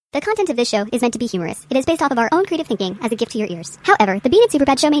The content of this show is meant to be humorous. It is based off of our own creative thinking as a gift to your ears. However, the Bean and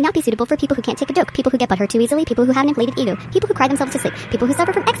Superbad show may not be suitable for people who can't take a joke, people who get butthurt too easily, people who have an inflated ego, people who cry themselves to sleep, people who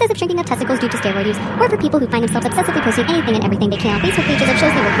suffer from excessive shrinking of testicles due to steroid use, or for people who find themselves obsessively posting anything and everything they can on Facebook pages of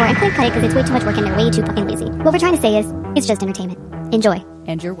shows they work for and can't cut it because it's way too much work and they're way too fucking lazy. What we're trying to say is, it's just entertainment. Enjoy.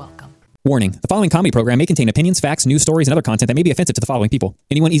 And you're welcome. Warning, the following comedy program may contain opinions, facts, news stories, and other content that may be offensive to the following people.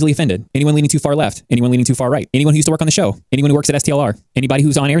 Anyone easily offended, anyone leaning too far left, anyone leaning too far right, anyone who used to work on the show, anyone who works at STLR, anybody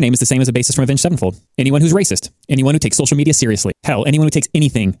whose on-air name is the same as a bassist from Avenged Sevenfold, anyone who's racist, anyone who takes social media seriously, hell, anyone who takes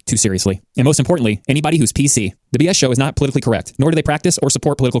anything too seriously, and most importantly, anybody who's PC. The BS show is not politically correct, nor do they practice or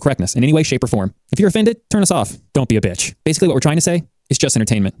support political correctness in any way, shape, or form. If you're offended, turn us off. Don't be a bitch. Basically, what we're trying to say is just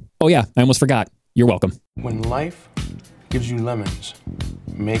entertainment. Oh yeah, I almost forgot. You're welcome. When life gives you lemons,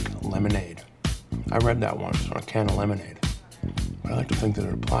 make lemonade. I read that once on a can of lemonade. But I like to think that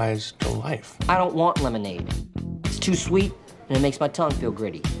it applies to life. I don't want lemonade. It's too sweet and it makes my tongue feel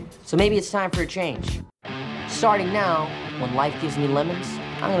gritty. So maybe it's time for a change. Starting now, when life gives me lemons,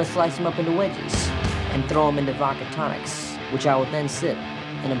 I'm gonna slice them up into wedges and throw them into vodka tonics, which I will then sip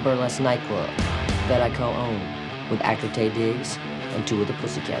in a burlesque nightclub that I co-own with actor Tay Diggs and two of the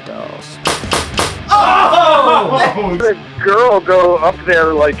Pussycat Dolls. Oh! The girl go up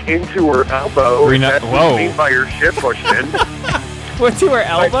there like into her elbow. Whoa! Seen by her shit pushed in. What, to her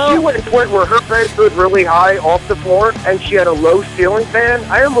elbow? Like, she went to the point where her bed stood really high off the floor, and she had a low ceiling fan.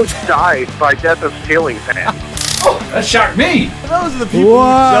 I almost died by death of ceiling fan. Oh, that shocked me. Those are the people who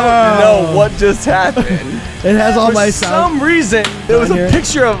don't know what just happened. It has all my sound. For some reason, there was a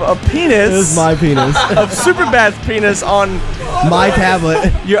picture of a penis. It was my penis. Of Superbad's penis on my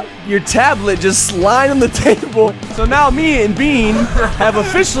tablet. Your tablet just lying on the table. So now me and Bean have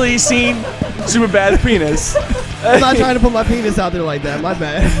officially seen Superbad's penis. I'm not trying to put my penis out there like that. My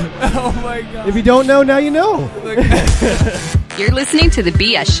bad. Oh my god. If you don't know, now you know. You're listening to The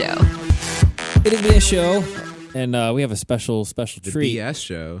BS Show. It is the BS Show, and we have a special treat. The BS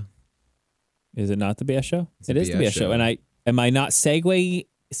Show. Is it not the BS Show? It is the BS BS Show. And am I not segueing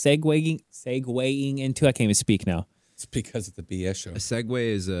into? I can't even speak now. It's because of the BS Show. A Segway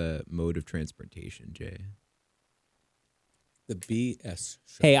is a mode of transportation, Jay. The BS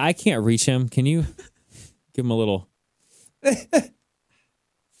Show. Hey, I can't reach him. Can you give him a little?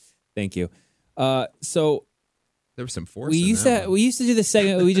 Thank you. So there was some force. We used to do this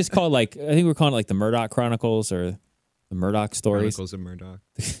segment. We just called I think we were calling it like the Murdoch Chronicles or the Murdoch Stories. Chronicles of Murdoch.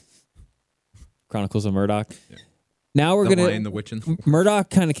 Chronicles of Murdoch. Yeah. Now we're gonna. Lion, the Witch, and the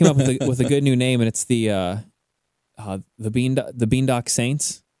Murdoch kind of came up with a good new name, and it's the Beandock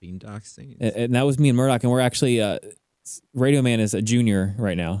Saints. Beandock Saints. And that was me and Murdoch, and we're actually Radio Man is a junior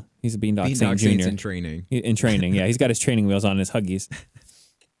right now. He's a Beandock Saint junior in training. In training, yeah, he's got his training wheels on, his Huggies.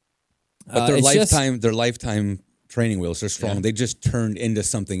 But their lifetime training wheels are strong. Yeah. They just turned into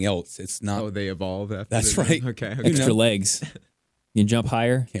something else. It's not. Oh, they evolve after. That's right. Okay. Extra legs. You can jump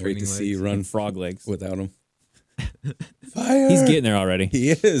higher. Can't wait to see you run frog legs without them. Fire! He's getting there already. He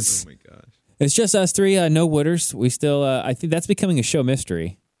is. Oh my gosh! It's just us three. No Wooders. We still. I think that's becoming a show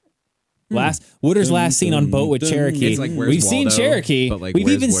mystery. Wooders last seen on boat with Cherokee. Like, we've seen Cherokee. But like, we've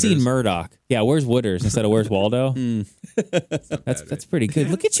even Wooders? seen Murdoch. Yeah, where's Wooders instead of where's Waldo? That's pretty good.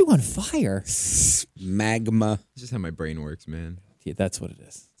 Look at you on fire. Magma. It's just how my brain works, man. Yeah, that's what it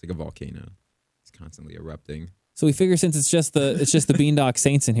is. It's like a volcano. It's constantly erupting. So we figure since it's just the Beandock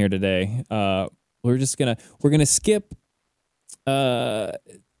Saints in here today, we're gonna skip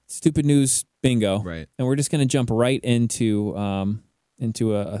stupid news bingo, right? And we're just gonna jump right into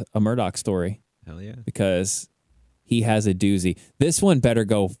a Murdoch story. Hell yeah! Because he has a doozy. This one better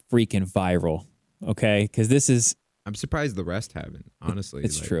go freaking viral, okay? Because this is. I'm surprised the rest haven't. Honestly,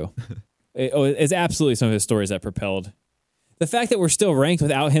 it's true. It's absolutely some of his stories that propelled. The fact that we're still ranked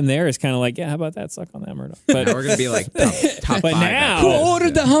without him there is kind of like, yeah, how about that? Suck on that, Murdoch. But now we're gonna be like top but 5. Now, who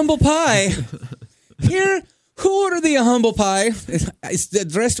ordered the humble pie? Here, who ordered the humble pie? It's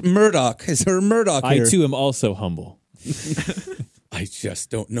addressed Murdoch. Is there a Murdoch here? I too am also humble. I just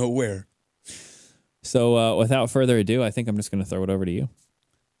don't know where. So without further ado, I think I'm just going to throw it over to you.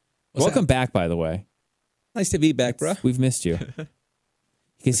 Welcome back, by the way. Nice to be back, bro. We've missed you.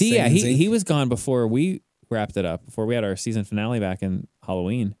 Because he was gone before we wrapped it up, before we had our season finale back in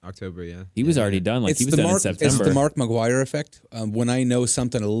Halloween. October, yeah. He was already done. He was done in September. It's the Mark McGuire effect. When I know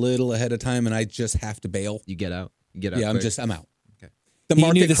something a little ahead of time and I just have to bail. You get out. Yeah, I'm out. Okay. The he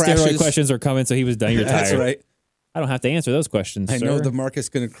market knew the crashes. steroid questions were coming, so he was done. You're tired. That's right. I don't have to answer those questions, I sir. know the market's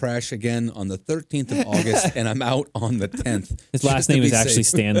going to crash again on the 13th of August, and I'm out on the 10th. His last name is actually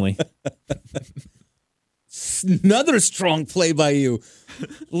Stanley. Another strong play by you.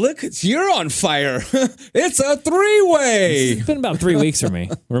 Look, you're on fire. It's a three-way. It's been about 3 weeks for me.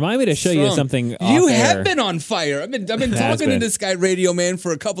 Remind me to show you Strong. something. You off have air. been on fire. I've been talking Has to been. this guy, Radio Man,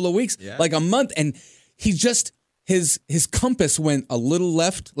 for a couple of weeks, like a month, and he just his compass went a little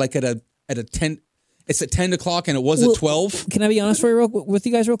left, like at a 10. It's at 10 o'clock, and it was at 12. Can I be honest with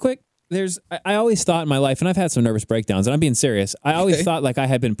you guys real quick? I always thought in my life, and I've had some nervous breakdowns, and I'm being serious. I always thought like I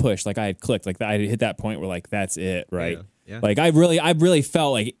had been pushed, like I had clicked, like I had hit that point where like that's it, right? Yeah. Like I really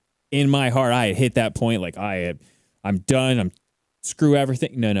felt like in my heart I had hit that point, like I'm done. I'm screw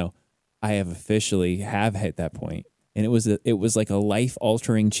everything. No, I have officially hit that point, and it was like a life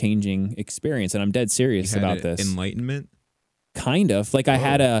altering, changing experience, and I'm dead serious about this. Enlightenment, kind of like I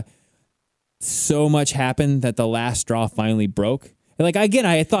had so much happen that the last straw finally broke. Like again,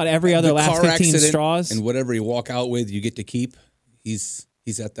 I thought every other The last car 15 accident, straws, and whatever you walk out with, you get to keep. He's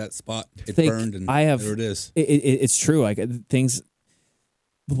at that spot. It Like, burned, and I have, there it is. It's true. Like things,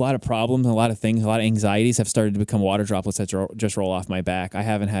 a lot of problems, a lot of things, a lot of anxieties have started to become water droplets that just roll off my back. I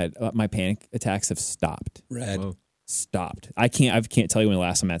haven't had my panic attacks have stopped. Rad. Stopped. I can't tell you when the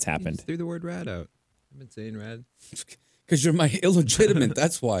last time that's happened. Just threw the word rad out. I've been saying rad. Because you're my illegitimate.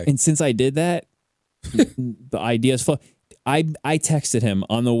 That's why. And since I did that, the ideas flow. I texted him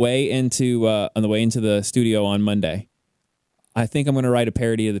on the way into the studio on Monday. I think I'm going to write a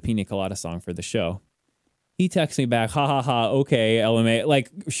parody of the Pina Colada song for the show. He texts me back, ha ha ha, okay, LMA. Like,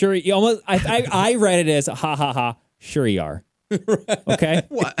 sure, you almost. I read it as ha ha ha, sure you are. Okay.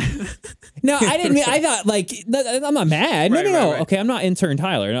 What? No, I didn't mean. I thought like I'm not mad. Right, No. right. Okay, I'm not intern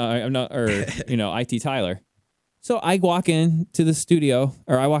Tyler. No, I'm not, or IT Tyler. So I walk into the studio,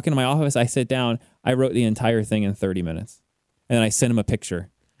 or I walk into my office. I sit down. I wrote the entire thing in 30 minutes. And then I sent him a picture.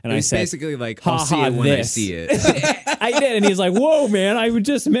 And It I was said, basically like, ha, I'll see ha, it when I this. see it. I did. And he's like, whoa, man, I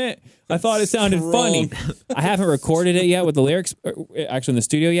just meant, I thought it sounded funny. I haven't recorded it yet with the lyrics, actually in the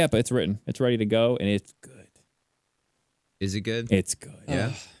studio yet, but it's written. It's ready to go, and it's good. Is it good? It's good.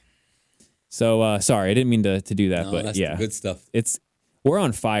 Yeah. So, sorry, I didn't mean to do that, No, but that's yeah. the good stuff. We're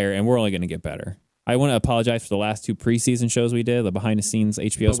on fire, and we're only going to get better. I want to apologize for the last 2 preseason shows we did, the behind-the-scenes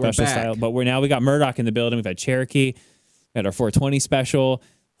HBO But we're special back. style. But we got Murdoch in the building. We've had Cherokee. We had our 420 special.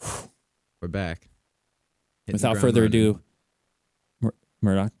 We're back. Hitting the Without ground further running. ado,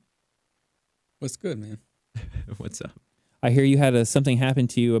 Murdoch, What's good, man? What's up? I hear you had something happen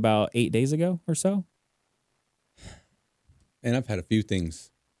to you about 8 days ago or so? And I've had a few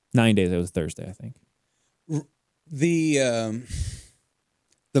things. 9 days. It was Thursday, I think. The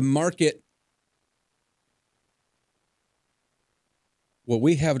market, what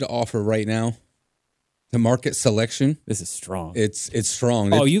we have to offer right now, the market selection. This is strong. It's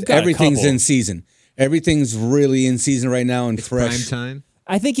strong. Oh, you've got everything's a couple. in season. Everything's really in season right now and It's fresh. prime time.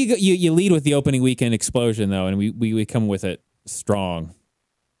 I think you lead with the opening weekend explosion, though, and we come with it strong.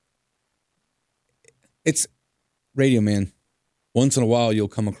 It's Radio Man. Once in a while, you'll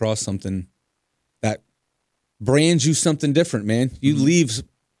come across something that brands you something different, man. You leave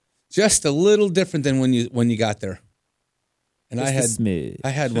just a little different than when you got there. And Just a smidge.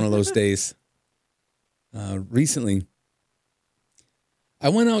 I had one of those days recently. I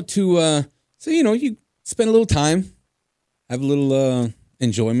went out to you spend a little time, have a little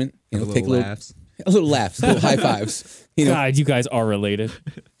enjoyment, take laughs. a little high fives. God, you guys are related.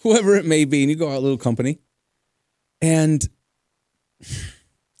 Whoever it may be, and you go out a little company. And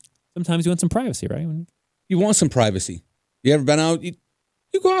Sometimes you want some privacy, right? you want some privacy. You ever been out? You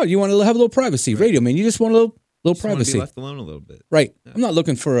go out. You want to have a little privacy. Radio Man, you just want a little Just wanna privacy. be left alone a little bit. Right. I'm not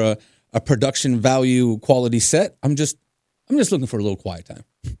looking for a production value quality set. I'm just looking for a little quiet time.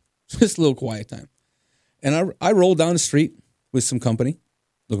 Just a little quiet time. And I rolled down the street with some company,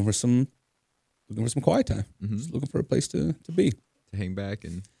 looking for some quiet time. Just looking for a place to be. To hang back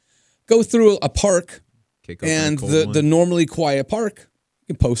and Go through a park, kick off and a cold the one. normally quiet park, you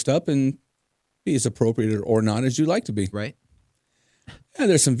can post up and be as appropriate or not as you like to be. Right. Yeah,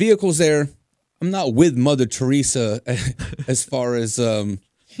 there's some vehicles there. I'm not with Mother Teresa as far as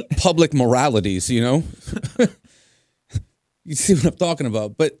public moralities, you know? You see what I'm talking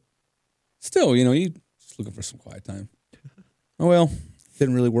about. But still, you just looking for some quiet time. Oh, well,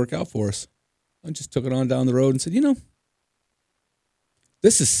 didn't really work out for us. I just took it on down the road and said,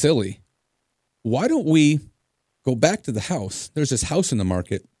 this is silly. Why don't we go back to the house? There's this house in the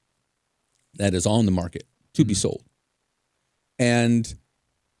market that is on the market to be sold. And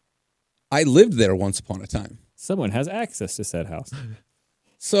I lived there once upon a time. Someone has access to said house.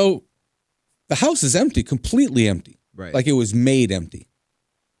 So the house is empty, completely empty. Right. Like it was made empty.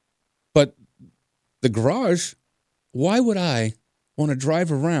 But the garage, why would I want to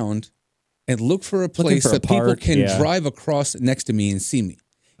drive around and look for a Looking place for a that people park, can yeah. drive across next to me and see me,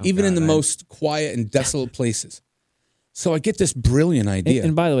 even in the most quiet and desolate places. So I get this brilliant idea.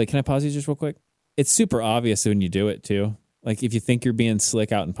 And by the way, can I pause you just real quick? It's super obvious when you do it too. Like if you think you're being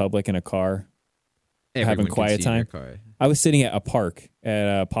slick out in public in a car, having quiet time. I was sitting at a park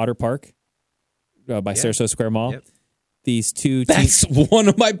at Potter Park by Sarasota Square Mall. Yep. These two. That's one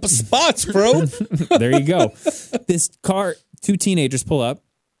of my spots, bro. There you go. This car, two teenagers pull up,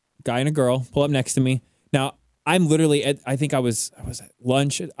 guy and a girl pull up next to me. Now I'm literally I think I was at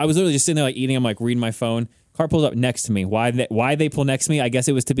lunch. I was literally just sitting there like eating. I'm like reading my phone. Car pulls up next to me. Why they pull next to me? I guess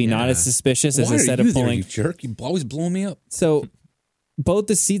it was to be not as suspicious as instead of pulling. You jerk! You always blow me up. So both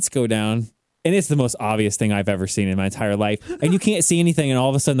the seats go down, and it's the most obvious thing I've ever seen in my entire life. And you can't see anything, and all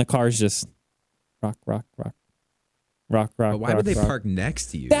of a sudden the car's just rock, rock, rock. Rock, rock, But why rock, would they rock. park next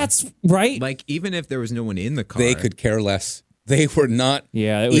to you? That's right. Like, even if there was no one in the car. They could care less. They were not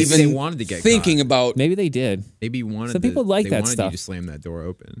Yeah, it was, even they wanted to get thinking caught. about. maybe they did. Maybe you wanted Some people like they that wanted stuff. you to slam that door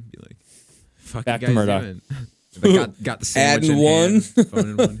open. Be like, fuck Back you to guys Murdoch. doing? They got the sandwich Adding in one. hand, phone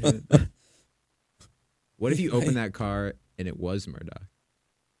in one hand. What if you opened that car and it was Murdoch?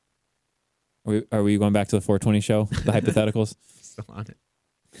 Are we going back to the 420 show? The hypotheticals? Still on it.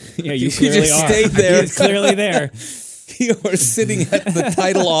 Yeah, you You clearly just are. stayed there. It's clearly there. You are sitting at the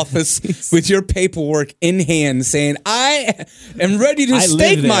title office with your paperwork in hand, saying, "I am ready to I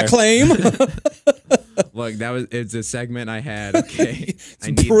stake live my there." claim." Look, it's a segment I had. Okay,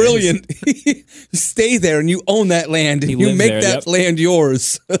 I need Brilliant. You stay there and you own that land. He You lives make there, that yep. land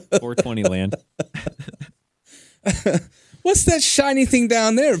yours. 420 land. What's that shiny thing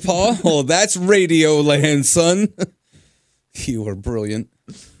down there, Paul? Oh, that's radio land, son. You are brilliant.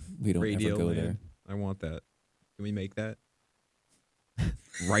 We don't Radio ever go land. there. I want that. Can we make that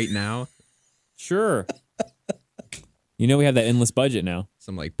right now? Sure. You know we have that endless budget now.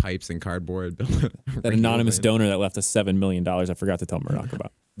 Some like pipes and cardboard. That anonymous donor that left us $7 million. I forgot to tell Murdoch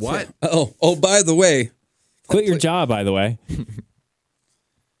about. What? Oh, by the way, Quit your job, by the way.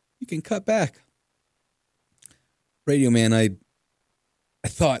 you can cut back. Radio man, I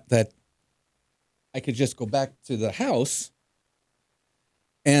thought that I could just go back to the house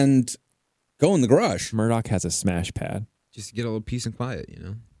and go in the garage. Murdoch has a smash pad. Just get a little peace and quiet, you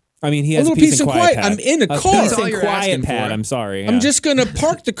know? I mean, he A has a little peace peace and and quiet quiet. pad. I'm in a car. Peace That's all and you're quiet asking pad. for. I'm sorry. I'm yeah. just going to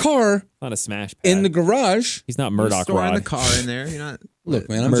park the car Not a smash pad. in the garage. He's not Murdoch Storing Rod. the car in there. You're not. Look,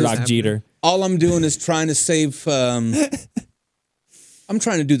 man, I'm Murdoch just, Jeter. all I'm doing is trying to save. I'm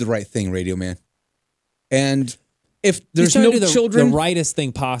trying to do the right thing, radio man. And if He's there's trying no to do children, the rightest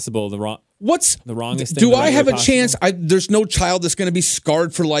thing possible. The wrongest thing. do the I right have way a possible? chance? There's no child that's going to be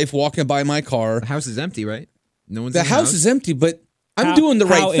scarred for life walking by my car. The house is empty, right? No one's The in house is empty, but I'm doing the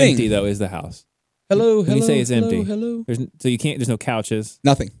How right thing. empty though is the house? Hello, When you say it's hello, empty, hello. So you can't. There's no couches,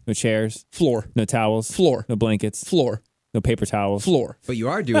 Nothing. no chairs, Floor, no towels, floor, no blankets, floor, no paper towels. floor. But you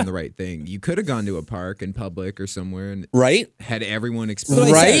are doing the right thing. You could have gone to a park in public or somewhere and Right? had everyone That's what I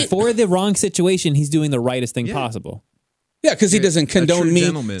experience. said. Right? For the wrong situation, he's doing the rightest thing Yeah. possible. Yeah, because he doesn't condone true me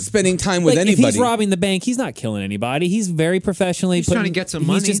gentleman. spending time with Like, anybody. if he's robbing the bank, he's not killing anybody. He's very professionally. He's trying to get some He's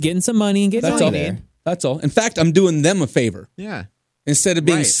money. just getting some money and getting That's money all. there. That's all. In fact, I'm doing them a favor. Yeah. Instead of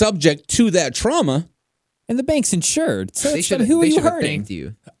being Right. subject to that trauma, And the bank's insured. So They it's- should who are they you should have hurting? thanked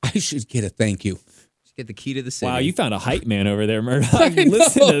you. I should get a thank you. Just get the key to the city. Wow, you found a hype man over there, Murdoch. I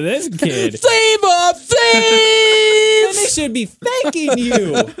Listen know. to this kid. Save up, Man, save! they should be thanking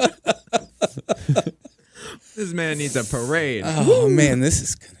you. This man needs a parade. Oh, man, this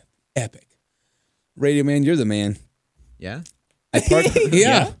is gonna be epic. Radio man, you're the man. Yeah.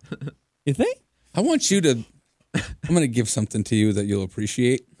 Yeah. You think? I want you to, I'm going to give something to you that you'll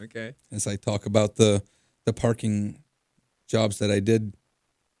appreciate Okay. as I talk about the parking jobs that I did.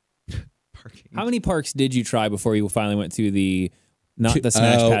 Parking. How many parks did you try before you finally went to the, not the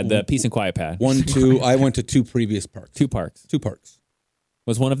smash pad, the peace and quiet pad? 1, 2, I went to 2 previous parks. 2 parks. 2 parks.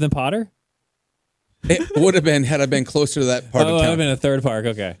 Was one of them Potter? It would have been had I been closer to that part Oh, of it would town. have been a third park.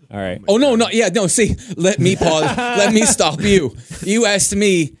 Okay. All right. Oh, no. See, let me pause. Let me stop you. You asked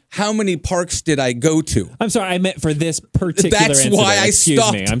me, how many parks did I go to? I'm sorry. I meant for this particular That's incident. why I Excuse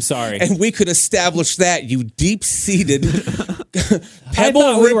stopped. me. I'm sorry. And we could establish that, you deep-seated, I pebble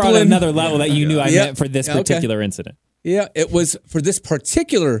thought we were on rippling. another level that you knew I Yeah. meant for this Okay. particular incident. Yeah, it was for this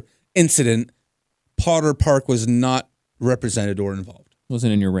particular incident, Potter Park was not represented or involved.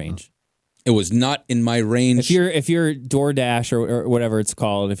 Wasn't in your range. It was not in my range. If you're DoorDash or whatever it's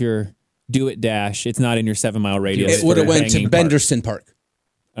called, if you're Do It Dash, it's not in your 7-mile radius. It would have for went to hanging park. Benderson Park.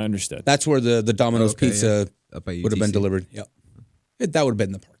 Understood. That's where the Domino's Okay, pizza Up by would have been UTC. delivered. Yep. That would have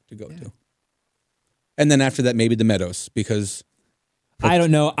been the park to go to. And then after that, maybe the Meadows, because I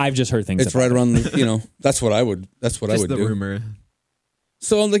don't know. I've just heard things. It's right around. That's what I would. That's what I Just would the do. rumor.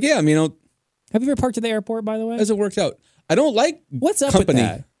 So I'm like, yeah, have you ever parked at the airport? By the way, as it worked out, I don't like what's up company. with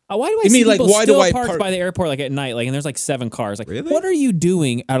that? Why do I You see mean, like, people why do still I parked park- by the airport like at night, like, and there's like 7 cars? Like, Really? what are you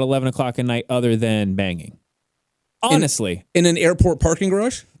doing at 11 o'clock at night other than banging? Honestly, in an airport parking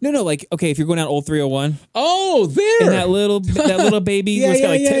garage? no. Like, okay, if you're going down Old 301, Oh, there. and that little baby Yeah, who's got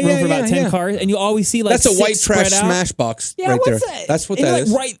like yeah, room yeah, for about yeah, 10 yeah. cars, and you always see like That's a 6 white trash spread out. smash box Yeah, right there. what's that? That's what And that you're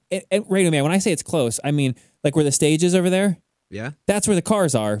is. like, right, and man. When I say it's close, I mean like where the stage is over there. Yeah. That's where the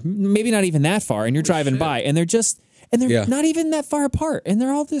cars are. Maybe not even that far, and you're driving by, and they're Yeah. not even that far apart, and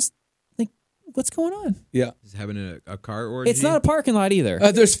they're all just like, what's going on? Yeah. Just having a car orgy. It's not a parking lot either.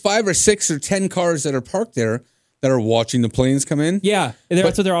 There's 5 or 6 or 10 cars that are parked there that are watching the planes come in. Yeah,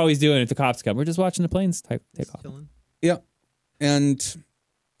 that's what they're always doing if the cops come. We're just watching the planes take off. Yeah. And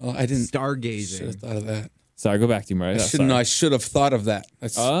I didn't. Stargazing. Should have thought of that. Sorry, go back to you, Mariah. I should have thought of that.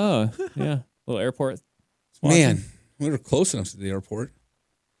 That's, Oh, yeah, little airport. man, we were close enough to the airport.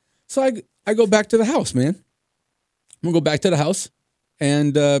 So I go back to the house, man. I'm going to go back to the house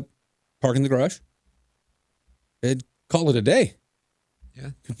and park in the garage and call it a day.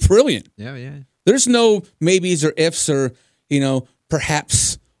 Yeah. Brilliant. Yeah. There's no maybes or ifs or,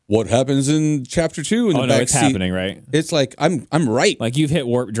 perhaps what happens in chapter 2 in the back it's seat. happening, right? It's like I'm right. Like you've hit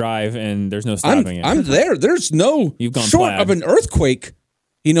warp drive and there's no stopping it. I'm there. There's no You've gone short plaid. of an earthquake.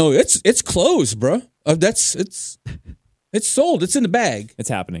 It's closed, bro. It's sold. It's in the bag. It's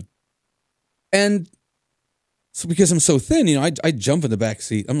happening. And so because I'm so thin, I jump in the back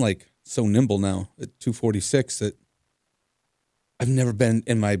seat. I'm like so nimble now at 246 that I've never been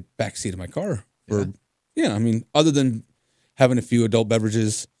in my back seat of my car. Other than having a few adult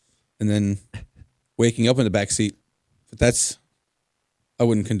beverages and then waking up in the back seat. But I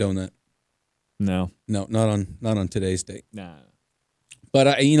wouldn't condone that. No, not on today's date. nah. But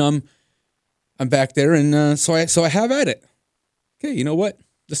I'm back there, and so I have at it. Okay, you know what?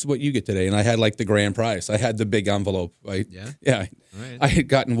 This is what you get today, and I had like the grand prize. I had the big envelope. Yeah. Right. Right. I had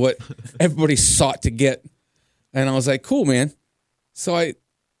gotten what everybody sought to get, and I was like, cool, man. So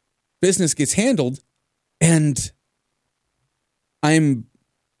business gets handled, and I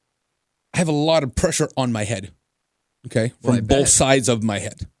have a lot of pressure on my head. Okay, Well, I from both bet. sides of my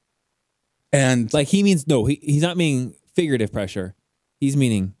head, and Like he means no. He's not meaning figurative pressure. He's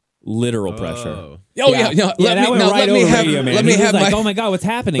meaning literal pressure. Oh. Let that went right over radio, man. Let me He was have like, my. oh my god, what's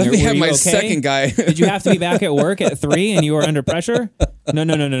happening? Let me Were have you my okay? second guy. Did you have to be back at work at 3 and you were under pressure?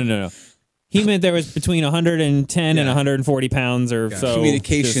 No. He meant there was between 110 and 140 pounds or so.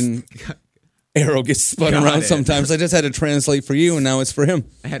 Communication arrow gets spun Got around it. sometimes. I just had to translate for you, and now it's for him.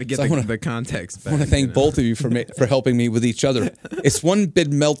 I had to get So I the context back. want to thank both of you for helping me with each other. It's one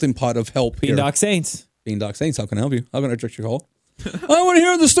big melting pot of help here. Beandock Saints. Beandock Saints, how can I help you? How can I direct your call? I want to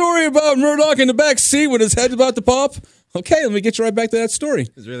hear the story about Murdoch in the back seat with his head about to pop. Okay, let me get you right back to that story.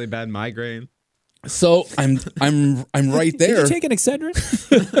 It's really bad migraine. So I'm right Did there. you take an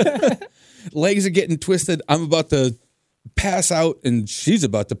Excedrin? Legs are getting twisted. I'm about to pass out, and she's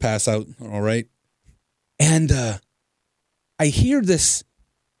about to pass out. All right. And I hear this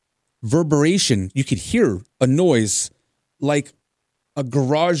reverberation. You could hear a noise like a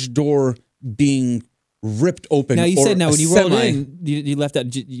garage door being ripped open. Now you or said a when you rolled semi. in, you left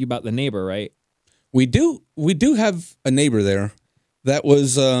out you about the neighbor, right? We do have a neighbor there that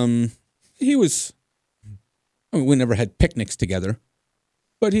was we never had picnics together,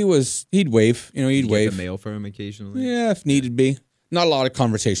 but he'd wave, he'd You get wave. the mail for him occasionally. Yeah, if needed be. Not a lot of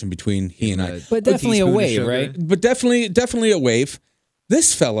conversation between he and I. But definitely a teaspoon of wave, sugar. right? But definitely a wave.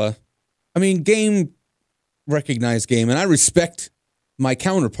 This fella, game recognized game, and I respect my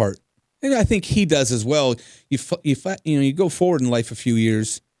counterpart, and I think he does as well. You go forward in life a few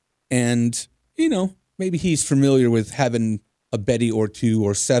years, and maybe he's familiar with having a Betty or 2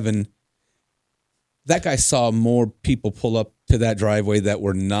 or 7. That guy saw more people pull up to that driveway that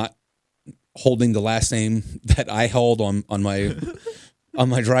were not holding the last name that I held on my on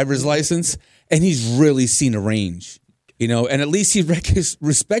my driver's license, and he's really seen a range, and at least he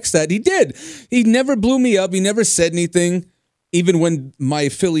respects that. He did. He never blew me up. He never said anything, even when my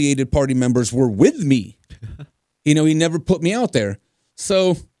affiliated party members were with me. He never put me out there.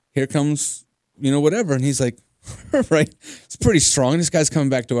 So here comes, whatever, and he's like, right, it's pretty strong. This guy's coming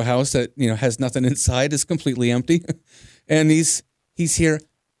back to a house that has nothing inside. It's completely empty, and he's here.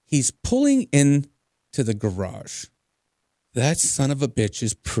 He's pulling in to the garage. That son of a bitch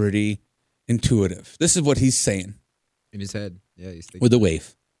is pretty intuitive. This is what he's saying In his head. Yeah, he's thinking. with a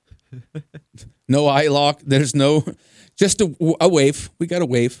wave. No eye lock. There's no, just a wave. We got a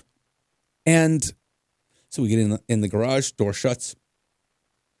wave. And so we get in the garage, door shuts.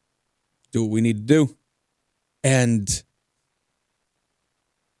 do what we need to do. And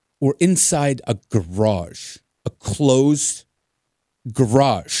we're inside a garage, a closed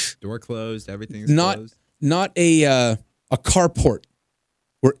garage. Door closed, everything's Not closed. not a carport.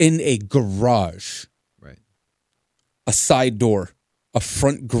 We're in a garage. Right. A side door, a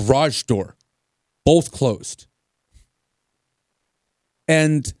front garage door, both closed.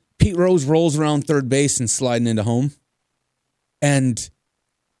 And Pete Rose rolls around third base and sliding into home. And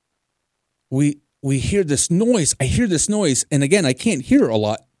we hear this noise. I hear this noise. And again, I can't hear a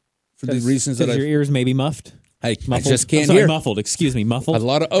lot for the reasons that your ears may be muffed. I Muffled? just can't I'm sorry, hear. Muffled. Excuse me, muffled. A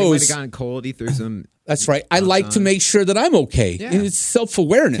lot of He might O's. have gotten cold. He threw some. That's right. I like to make sure that I'm okay. Yeah. And it's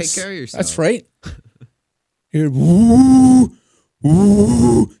self-awareness. Take care of yourself. That's right. Hear woo,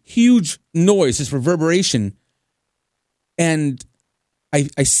 woo, huge noise, this reverberation. And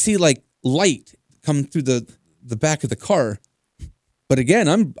I see like light come through the back of the car. But again,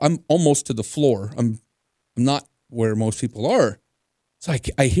 I'm almost to the floor. I'm not where most people are. So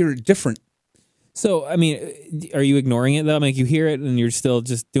I hear it different. So, I mean, are you ignoring it though? I mean, you hear it and you're still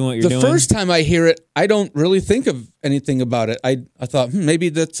just doing what you're doing? The first time I hear it, I don't really think of anything about it. I thought, maybe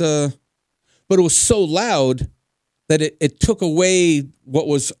that's but it was so loud that it took away what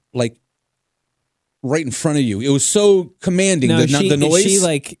was like right in front of you. It was so commanding, now, the noise.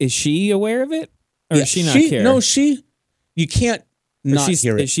 Is she aware of it? Or Yeah, does she not care? No, you can't Or not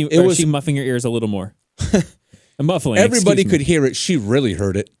hear it. Is she, It or was, is she muffing her ears a little more? I'm muffling. everybody excuse me. could hear it. She really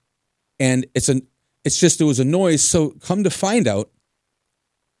heard it. And it was a noise. So come to find out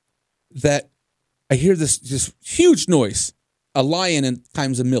that I hear this huge noise, a lion in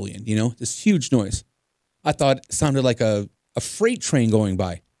times a million, this huge noise. I thought it sounded like a freight train going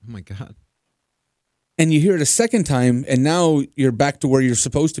by. Oh my God. And you hear it a second time, and now you're back to where you're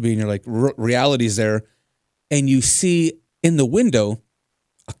supposed to be, and you're like, reality's there. And you see in the window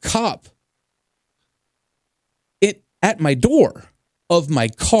a cop at my door of my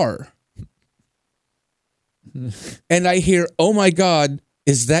car. And I hear, oh my God,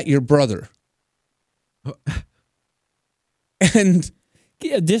 is that your brother? And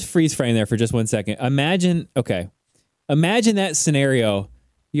just freeze frame there for just 1 second. Imagine that scenario.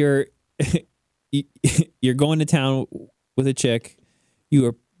 You're going to town with a chick. You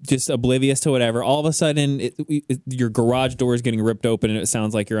are just oblivious to whatever. All of a sudden, your garage door is getting ripped open, and it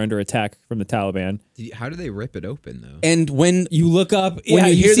sounds like you're under attack from the Taliban. How do they rip it open though? And when you look up, when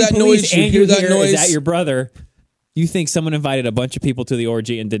you hear see that police noise, you and hear that noise. Is that your brother? You think someone invited a bunch of people to the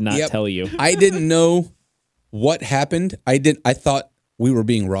orgy and did not Yep. tell you? I didn't know what happened. I thought we were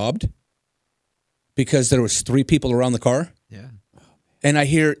being robbed because there was 3 people around the car. Yeah. And I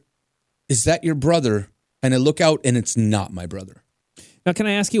hear, is that your brother? And I look out, and it's not my brother. Now, can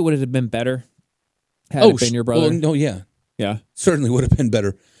I ask you, would it have been better had it been your brother? Well, no, yeah. Yeah. Certainly would have been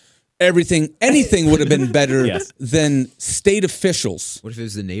better. Anything would have been better Yes. than state officials. What if it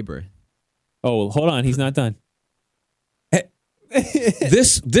was the neighbor? Oh, hold on. He's not done.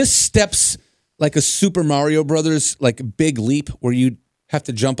 This steps like a Super Mario Brothers like big leap where you have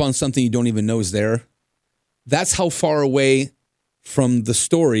to jump on something you don't even know is there. That's how far away from the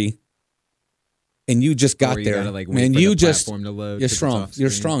story. And you just got Or you there, gotta, like, wait man. for You the just platform to load you're to the strong. top You're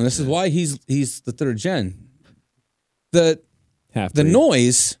screen. strong. This is why he's the 3rd gen. The Half-breed.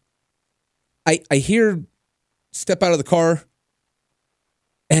 noise. I hear step out of the car,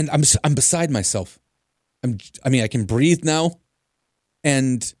 and I'm beside myself. I can breathe now,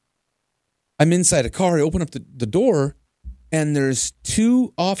 and I'm inside a car. I open up the door, and there's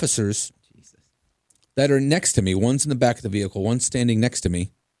 2 officers that are next to me. One's in the back of the vehicle. One's standing next to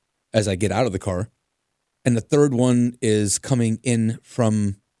me as I get out of the car. And the third one is coming in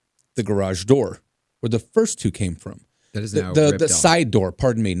from the garage door where the first 2 came from. That is now The ripped off. side door,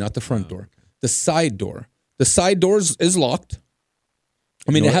 pardon me, not the front door. Okay. The side door. The side door is locked.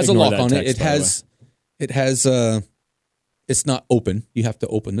 I mean, it has a Ignore lock that on it. text, It has it's not open. You have to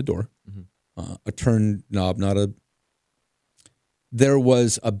open the door. A turn knob, not a. There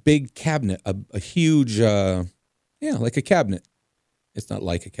was a big cabinet, a huge, like a cabinet. It's not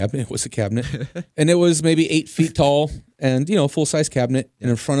like a cabinet. It was a cabinet. And it was maybe 8 feet tall and, full-size cabinet. And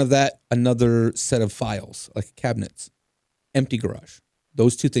in front of that, another set of files, like cabinets. Empty garage.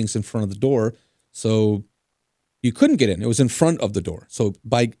 Those 2 things in front of the door. So you couldn't get in. It was in front of the door. So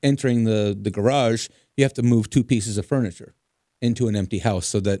by entering the garage, you have to move 2 pieces of furniture into an empty house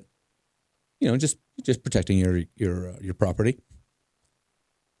so that, just protecting your property.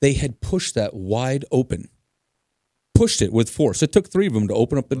 They had pushed that wide open. Pushed it with force. It took 3 of them to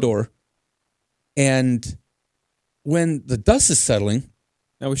open up the door. And when the dust is settling.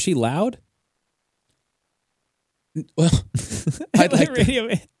 Now, was she loud? Well, I'd like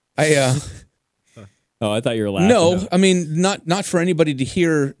to, Oh, I thought you were laughing. No, I mean not for anybody to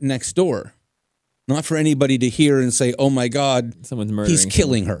hear next door. Not for anybody to hear and say, "Oh my God, someone's murdering. He's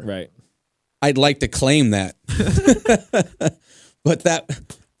killing her." Right. I'd like to claim that, but that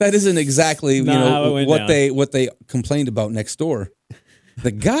isn't exactly what they complained about next door.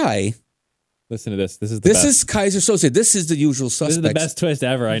 The guy. Listen to this. This is this is Kaiser Associate. This is the usual suspects. This is the best twist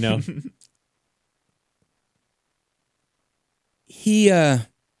ever. I know.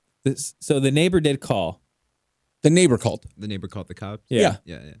 So the neighbor did call. The neighbor called. The neighbor called the cops? Yeah.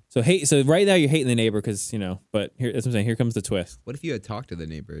 Yeah. So right now you're hating the neighbor because, but here, that's what I'm saying. Here comes the twist. What if you had talked to the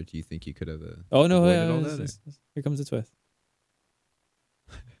neighbor? Do you think you could have all that? Here comes the twist.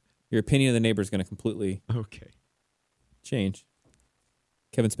 Your opinion of the neighbor is going to completely change.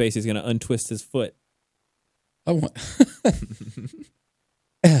 Kevin Spacey's going to untwist his foot. Oh,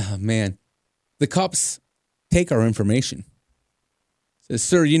 man. The cops take our information. Says,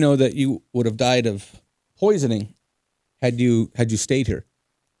 sir, you know that you would have died of poisoning had you stayed here.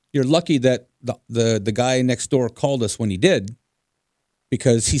 You're lucky that the guy next door called us when he did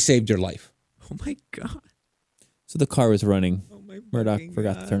because he saved your life. Oh, my God. So the car was running. Oh my Murdoch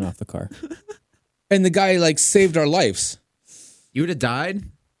forgot to turn off the car. And the guy, saved our lives. You would have died?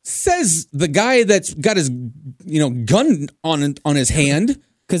 Says the guy that's got his, gun on his hand.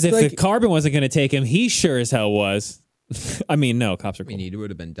 Because if the carbon wasn't going to take him, he sure as hell was. I mean, no, cops are cool. I mean, he would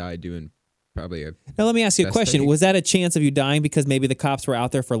have been died doing probably a... Now, let me ask you a question. Thing. Was that a chance of you dying because maybe the cops were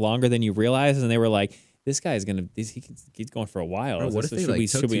out there for longer than you realized, and they were like, this guy's going to... He's going for a while. Bro, what if they,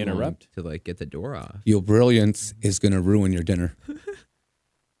 should we interrupt? To, get the door off? Your brilliance is going to ruin your dinner.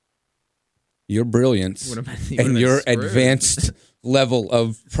 Your brilliance and your advanced level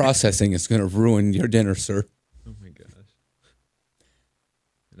of processing is going to ruin your dinner, sir. Oh, my gosh.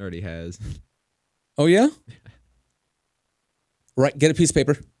 It already has. Oh, yeah? Right, get a piece of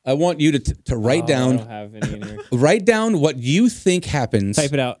paper. I want you to write down. I don't have any in here. Write down what you think happens.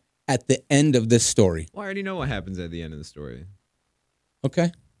 Type it out. At the end of this story. Well, I already know what happens at the end of the story.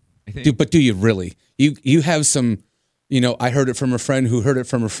 Okay. But do you really? You have some... I heard it from a friend who heard it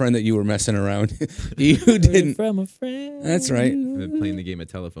from a friend that you were messing around. You didn't. From a friend. That's right. I've been playing the game of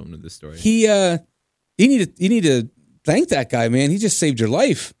telephone with this story. You need to thank that guy, man. He just saved your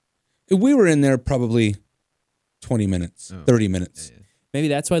life. We were in there probably 20 minutes, 30 minutes. Yeah. Maybe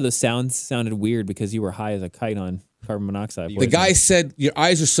that's why those sounds sounded weird because you were high as a kite on carbon monoxide. The guy said, "Your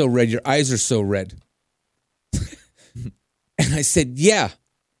eyes are so red. Your eyes are so red." And I said, "Yeah,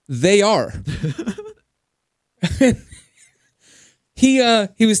 they are." He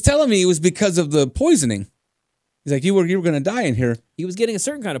was telling me it was because of the poisoning. He's like, you were going to die in here. He was getting a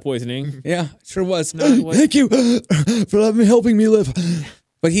certain kind of poisoning. Yeah, sure was. Thank you for helping me live.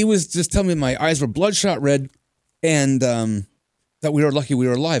 But he was just telling me my eyes were bloodshot red and that we were lucky we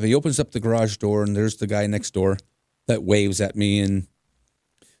were alive. He opens up the garage door and there's the guy next door that waves at me. And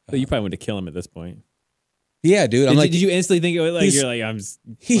so you probably wanted to kill him at this point. Yeah, dude. Did you instantly think it was like you're like I'm?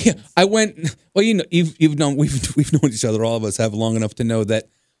 I went. Well, you've known we've known each other. All of us have long enough to know that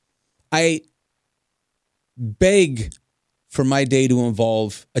I beg for my day to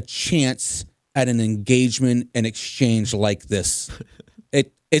involve a chance at an engagement and exchange like this.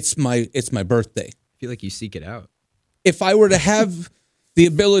 It's my birthday. I feel like you seek it out. If I were to have the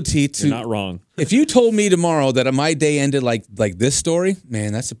ability to, you're not wrong. If you told me tomorrow that my day ended like this story,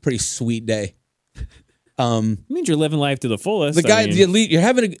 man, that's a pretty sweet day. It means you're living life to the fullest. The guy,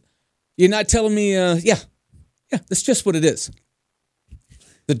 you're not telling me, yeah, that's just what it is.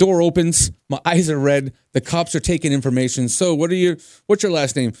 The door opens, my eyes are red, the cops are taking information. So what's your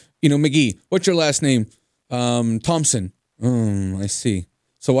last name? McGee. What's your last name? Thompson. I see.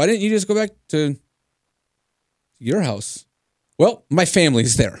 So why didn't you just go back to your house? Well, my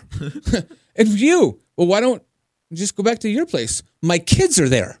family's there. And you? Well, why don't you just go back to your place? My kids are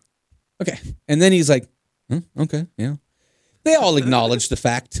there. Okay. And then he's like, okay, yeah. They all acknowledge the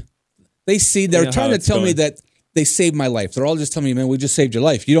fact. They're trying to tell me that they saved my life. They're all just telling me, man, we just saved your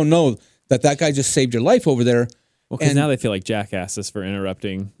life. You don't know that guy just saved your life over there. Well, because now they feel like jackasses for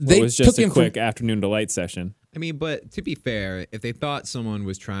interrupting what was just a quick afternoon delight session. I mean, but to be fair, if they thought someone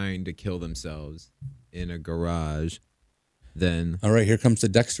was trying to kill themselves in a garage, then... All right, here comes the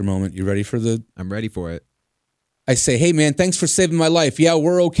Dexter moment. You ready for the... I'm ready for it. I say, hey, man, thanks for saving my life. Yeah,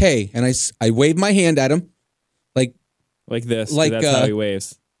 we're okay. And I wave my hand at him. Like this. Like that's how he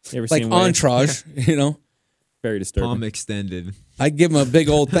waves. You ever like seen Entourage, Very disturbing. Palm extended. I give him a big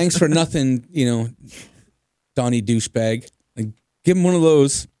old thanks for nothing, Donnie douchebag. I give him one of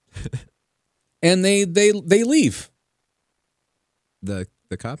those. And they leave. The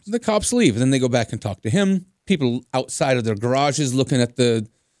cops? The cops leave. And then they go back and talk to him. People outside of their garages looking at the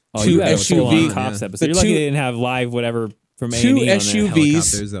Oh, two you had a full-on SUV cops Yeah. episode. The You're lucky two- they didn't have live whatever from A&E two on there. SUVs.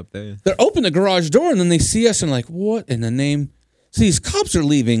 Helicopters up there. They're open the garage door and then they see us and like, what in the name? So these cops are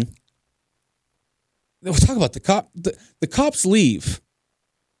leaving. We'll talk about the cop. The cops leave.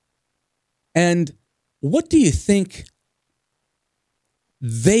 And what do you think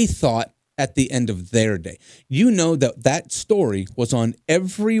they thought at the end of their day? You know that story was on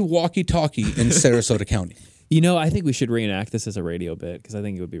every walkie-talkie in Sarasota County. I think we should reenact this as a radio bit because I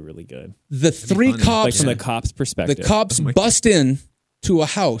think it would be really good. The three funny. Like cops, from the cops' perspective. the cops bust in to a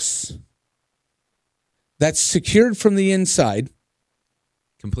house that's secured from the inside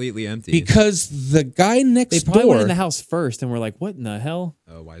Completely empty. because the guy next They probably went in door, the house first and were like, what in the hell?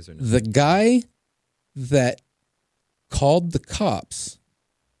 Oh, why is there the guy that called the cops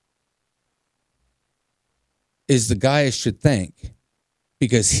is the guy I should thank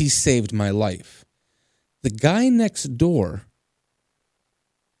because he saved my life. The guy next door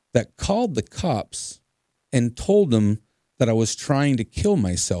that called the cops and told them that I was trying to kill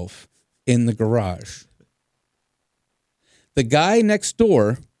myself in the garage. The guy next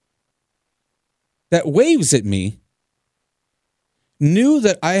door that waves at me knew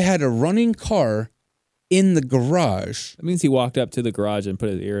that I had a running car in the garage. That means he walked up to the garage and put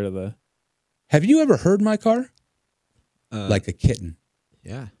his ear to the... Have you ever heard my car? Like a kitten.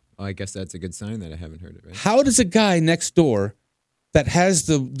 Yeah. Oh, I guess that's a good sign that I haven't heard it, right? How does a guy next door that has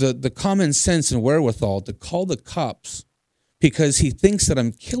the common sense and wherewithal to call the cops because he thinks that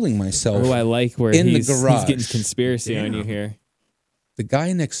I'm killing myself Oh, I like where in he's, the garage? he's getting conspiracy on you here. The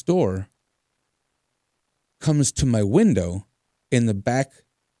guy next door comes to my window in the back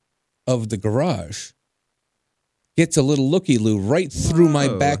of the garage, gets a little looky-loo right through my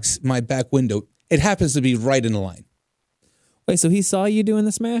back window. It happens to be right in the line. Wait, so he saw you doing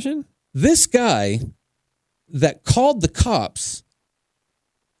the smashing? This guy that called the cops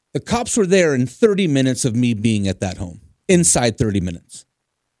were there in 30 minutes of me being at that home, inside 30 minutes.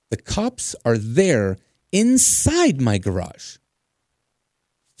 The cops are there inside my garage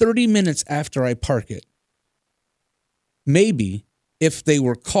 30 minutes after I park it. Maybe if they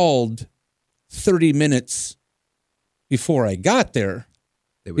were called 30 minutes before I got there,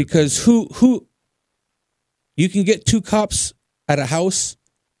 because who you can get two cops at a house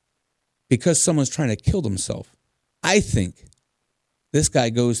because someone's trying to kill themselves. I think this guy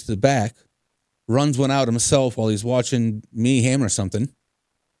goes to the back, runs one out himself while he's watching me hammer something,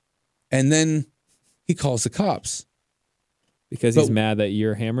 and then he calls the cops. Because he's mad that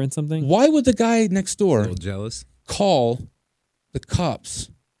you're hammering something? Why would the guy next door A little jealous. call the cops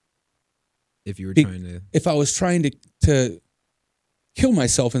If you were trying to... if I was trying to kill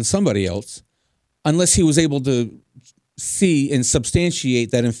myself and somebody else, unless he was able to see and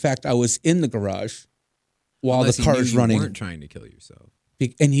substantiate that, in fact, I was in the garage while Unless the he knew car's you running. weren't trying to kill yourself.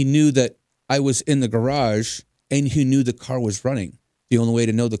 And he knew that I was in the garage and he knew the car was running. The only way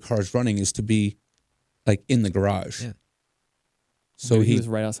to know the car's running is to be like in the garage. Yeah. So Maybe he he was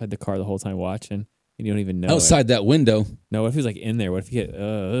right outside the car the whole time watching, and you don't even know outside it. that window. No, what if he was like in there? What if he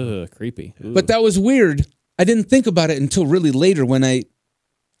get creepy? Ooh. But that was weird. I didn't think about it until really later when I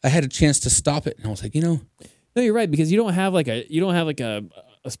had a chance to stop it, and I was like, No, you're right, because you don't have like a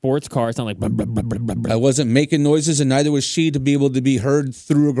sports car. It's not like blah, blah, blah, blah, blah, blah. I wasn't making noises, and neither was she, to be able to be heard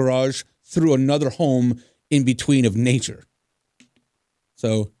through a garage, through another home in between of nature.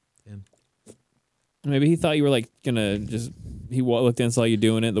 So Maybe he thought you were like gonna just. He looked in, saw you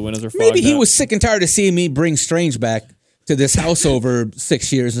doing it. The windows are fogged maybe he up. was sick and tired of seeing me bring Strange back to this house over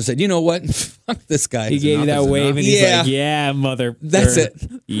 6 years and said, you know what? Fuck this guy. He gave you that wave, and he's Yeah. like, "Yeah, mother." That's it.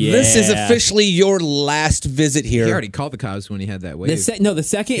 Yeah. This is officially your last visit here. He already called the cops when he had that wave. The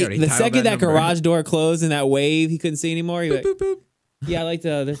second He already the titled second that number. garage door closed and that wave, he couldn't see anymore. He Boop, went, boop, boop. "Yeah, I like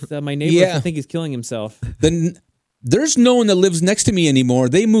this. My neighbor. Yeah. I think he's killing himself." Then there's no one that lives next to me anymore.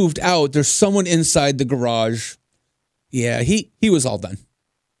 They moved out. There's someone inside the garage. Yeah, he was all done.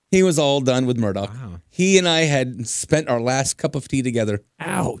 He was all done with Murdoch. Wow. He and I had spent our last cup of tea together.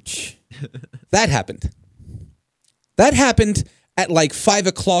 Ouch. That happened. That happened at like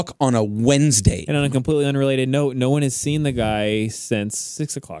 5:00 on a Wednesday. And on a completely unrelated note, no one has seen the guy since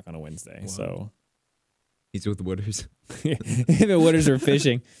 6:00 on a Wednesday. So He's with Wooders. him and Wooders are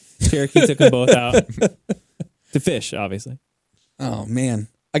fishing. Cherokee took them both out to fish, obviously. Oh man,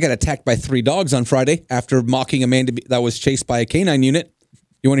 I got attacked by 3 dogs on Friday after mocking a man that was chased by a canine unit.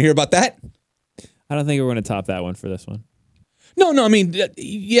 You want to hear about that? I don't think we're going to top that one for this one. No. I mean,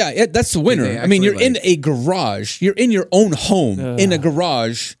 yeah, that's the winner. They I mean, you're actually, in a garage. You're in your own home in a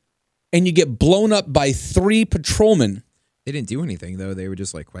garage, and you get blown up by 3 patrolmen. They didn't do anything, though. They were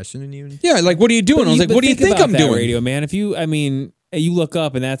just like questioning you. Yeah, like, what are you doing? I was like, what do you think I'm that doing? Radio man, And you look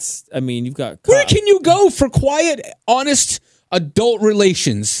up, and that's, I mean, you've got. Where can you go for quiet, honest adult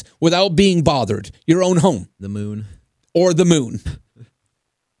relations without being bothered? Your own home. The moon. Or the moon.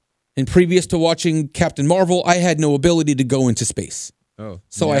 And previous to watching Captain Marvel, I had no ability to go into space. Oh.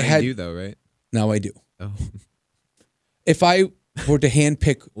 So now I had. you do, though, right? Now I do. Oh. If I were to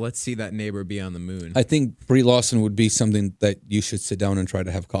handpick. Let's see that neighbor be on the moon. I think Brie Larson would be something that you should sit down and try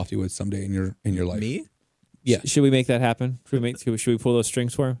to have coffee with someday in your life. Me? Yeah. Should we make that happen? Should we pull those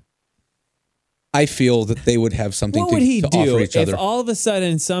strings for him? I feel that they would have something What would he to do offer each if other. all of a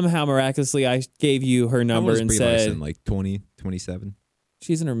sudden, somehow, miraculously, I gave you her number and Brie said, Larson, like 20, 27?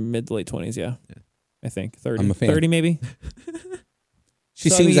 She's in her mid to late 20s, yeah. I think 30. I'm a fan. 30 maybe. She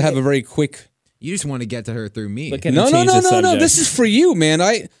seems to have a very quick. You just want to get to her through me. No. This is for you, man.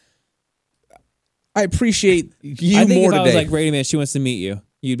 I appreciate you I think more if I was today. like, Brady, man, she wants to meet you,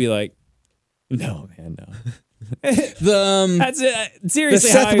 you'd be like, no, man, no. That's it.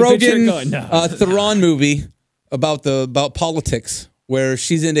 Seriously, the how Seth I picture it Rogen going. No. Theron movie about politics, where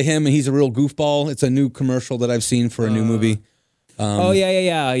she's into him and he's a real goofball. It's a new commercial that I've seen for a new movie. Oh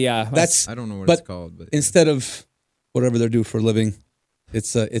yeah. That's I don't know what it's called, but instead of whatever they do for a living,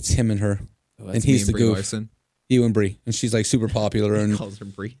 it's him and her, and he's the Brie goof. Larson. You and Brie, and she's like super popular and calls her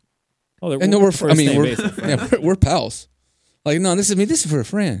Brie. Oh, and no, we're pals. Like, no, this is for a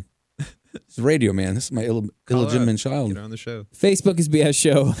friend. It's radio, man. This is my illegitimate child. Get her on the show. Facebook is BS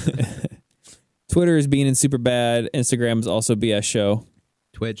Show. Twitter is Bean and Superbad. Instagram is also BS Show.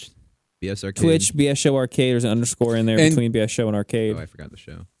 Twitch, BS Arcade. Twitch, BS Show Arcade. There's an underscore in there And- between BS Show and Arcade. Oh, I forgot the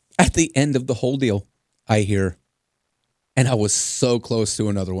show. At the end of the whole deal, I hear, and I was so close to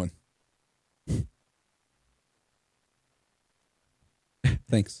another one.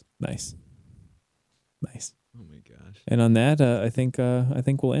 Thanks. Nice. Oh my gosh. And on that, I think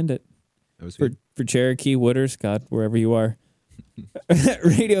we'll end it. That was For Cherokee, Wooders, God, wherever you are.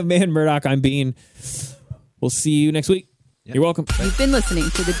 Radio Man Murdoch, I'm Bean. We'll see you next week. Yep. You're welcome. You've been listening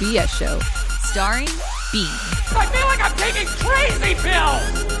to The BS Show, starring Bean. I feel like I'm taking crazy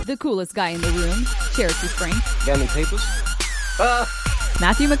pills! The coolest guy in the room, Cherokee Frank. Got any papers?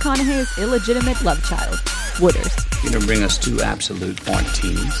 Matthew McConaughey's illegitimate love child, Wooders. You're gonna bring us two absolute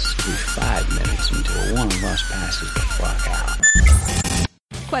martinis every 5 minutes until one of us passes the fuck out.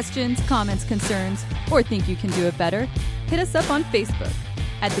 Questions, comments, concerns, or think you can do it better? Hit us up on Facebook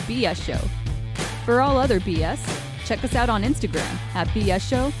at The BS Show. For all other BS, check us out on Instagram at BS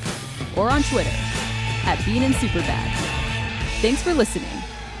Show or on Twitter at Bean and Superbad. Thanks for listening,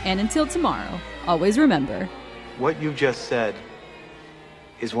 and until tomorrow, always remember, What you just said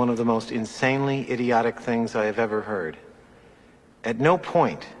is one of the most insanely idiotic things I have ever heard. At no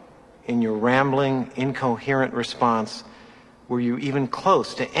point in your rambling, incoherent response were you even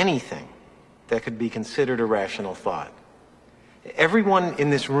close to anything that could be considered a rational thought. Everyone in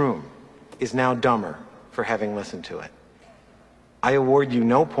this room is now dumber for having listened to it. I award you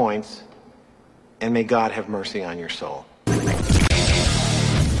no points, and may God have mercy on your soul.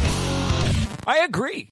 I agree.